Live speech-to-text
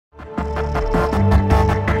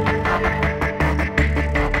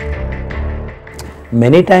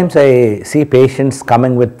Many times I see patients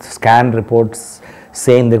coming with scan reports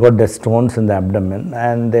saying they got the stones in the abdomen,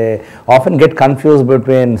 and they often get confused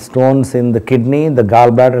between stones in the kidney, the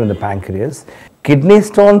gallbladder and the pancreas. Kidney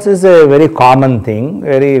stones is a very common thing,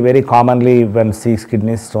 very commonly one sees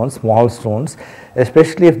kidney stones, small stones,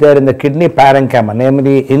 especially if they are in the kidney parenchyma,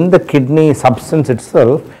 namely in the kidney substance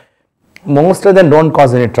itself. Most of them don't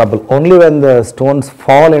cause any trouble, only when the stones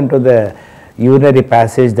fall into the urinary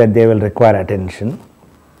passage that they will require attention.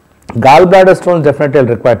 Gallbladder stones definitely will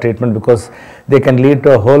require treatment because they can lead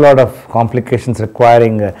to a whole lot of complications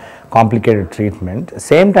requiring complicated treatment.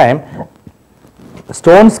 Same time,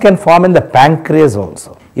 stones can form in the pancreas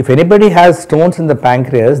also. If anybody has stones in the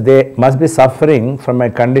pancreas, they must be suffering from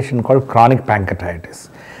a condition called chronic pancreatitis.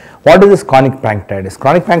 What is this chronic pancreatitis?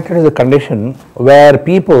 Chronic pancreatitis is a condition where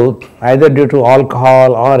people, either due to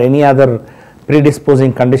alcohol or any other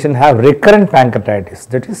predisposing condition, have recurrent pancreatitis,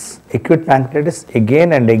 that is acute pancreatitis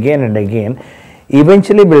again and again and again,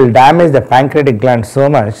 eventually will damage the pancreatic gland so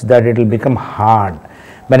much that it will become hard.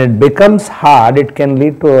 When it becomes hard, it can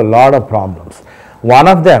lead to a lot of problems. One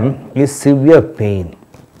of them is severe pain.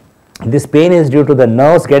 This pain is due to the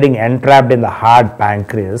nerves getting entrapped in the hard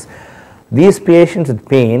pancreas. These patients with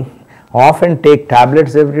pain often take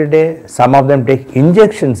tablets every day, some of them take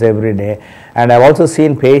injections every day, and I have also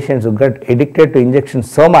seen patients who get addicted to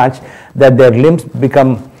injections so much that their limbs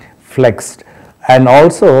become flexed, and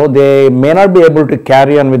also they may not be able to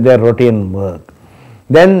carry on with their routine work.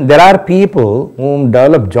 Then there are people who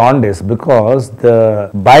develop jaundice because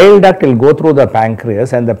the bile duct will go through the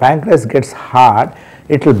pancreas, and the pancreas gets hard,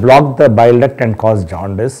 it will block the bile duct and cause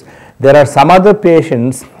jaundice. There are some other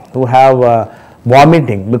patients who have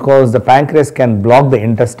vomiting because the pancreas can block the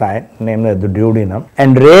intestine, namely the duodenum,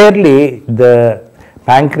 and rarely the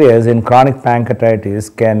pancreas in chronic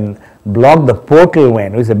pancreatitis can block the portal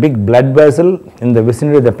vein, which is a big blood vessel in the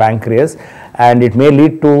vicinity of the pancreas, and it may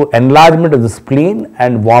lead to enlargement of the spleen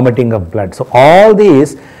and vomiting of blood. So all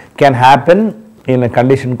these can happen in a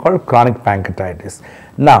condition called chronic pancreatitis.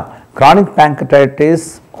 Now, chronic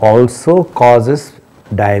pancreatitis also causes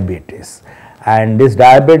diabetes, and this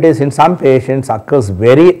diabetes in some patients occurs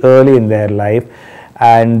very early in their life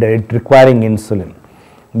and it requiring insulin.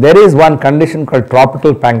 There is one condition called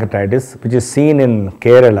tropical pancreatitis which is seen in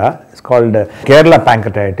Kerala. It's called Kerala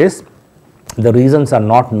pancreatitis. The reasons are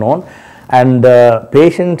not known, and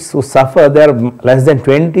patients who suffer, they are less than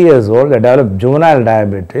 20 years old, they develop juvenile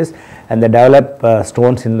diabetes and they develop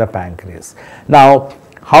stones in the pancreas. Now,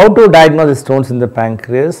 how to diagnose the stones in the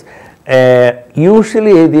pancreas?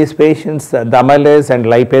 Usually these patients, the amylase and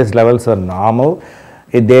lipase levels are normal.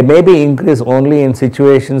 They may be increased only in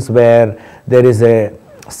situations where there is a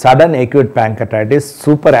sudden acute pancreatitis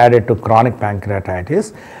super added to chronic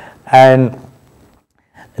pancreatitis, and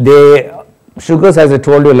the sugars, as I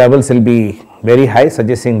told you, levels will be very high,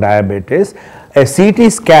 suggesting diabetes. A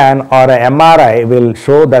CT scan or a MRI will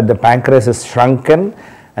show that the pancreas is shrunken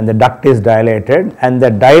and the duct is dilated, and the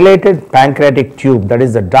dilated pancreatic tube, that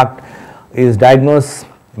is the duct, is diagnosed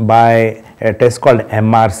by a test called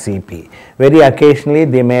MRCP. Very occasionally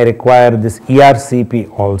they may require this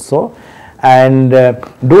ERCP also. And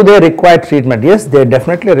do they require treatment? Yes, they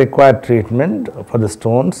definitely require treatment for the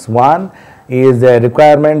stones. One is the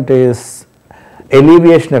requirement is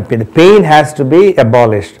alleviation of pain. The pain has to be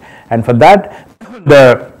abolished, and for that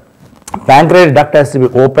the pancreatic duct has to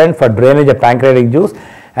be opened for drainage of pancreatic juice,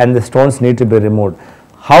 and the stones need to be removed.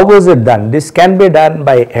 How was it done? This can be done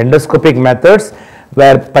by endoscopic methods,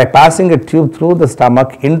 where by passing a tube through the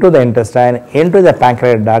stomach into the intestine, into the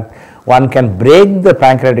pancreatic duct, one can break the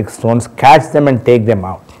pancreatic stones, catch them and take them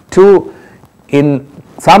out. Two, in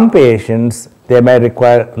some patients they may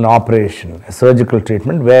require an operation, a surgical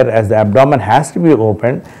treatment, whereas the abdomen has to be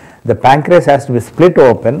opened, the pancreas has to be split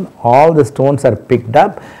open, all the stones are picked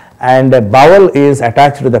up, and a bowel is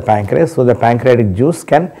attached to the pancreas, so the pancreatic juice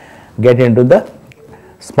can get into the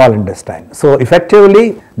small intestine. So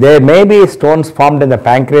effectively there may be stones formed in the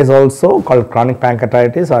pancreas also, called chronic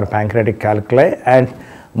pancreatitis or pancreatic calculi, and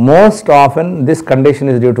most often this condition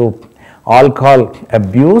is due to alcohol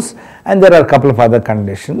abuse, and there are a couple of other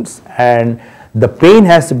conditions, and the pain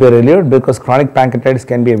has to be relieved because chronic pancreatitis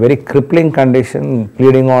can be a very crippling condition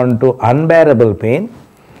leading on to unbearable pain,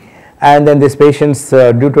 and then these patients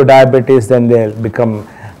due to diabetes, then they become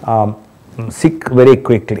sick very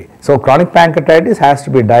quickly. So chronic pancreatitis has to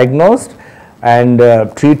be diagnosed and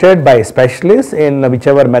treated by specialists in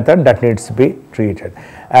whichever method that needs to be treated,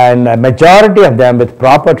 and a majority of them with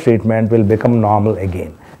proper treatment will become normal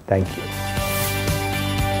again. Thank you.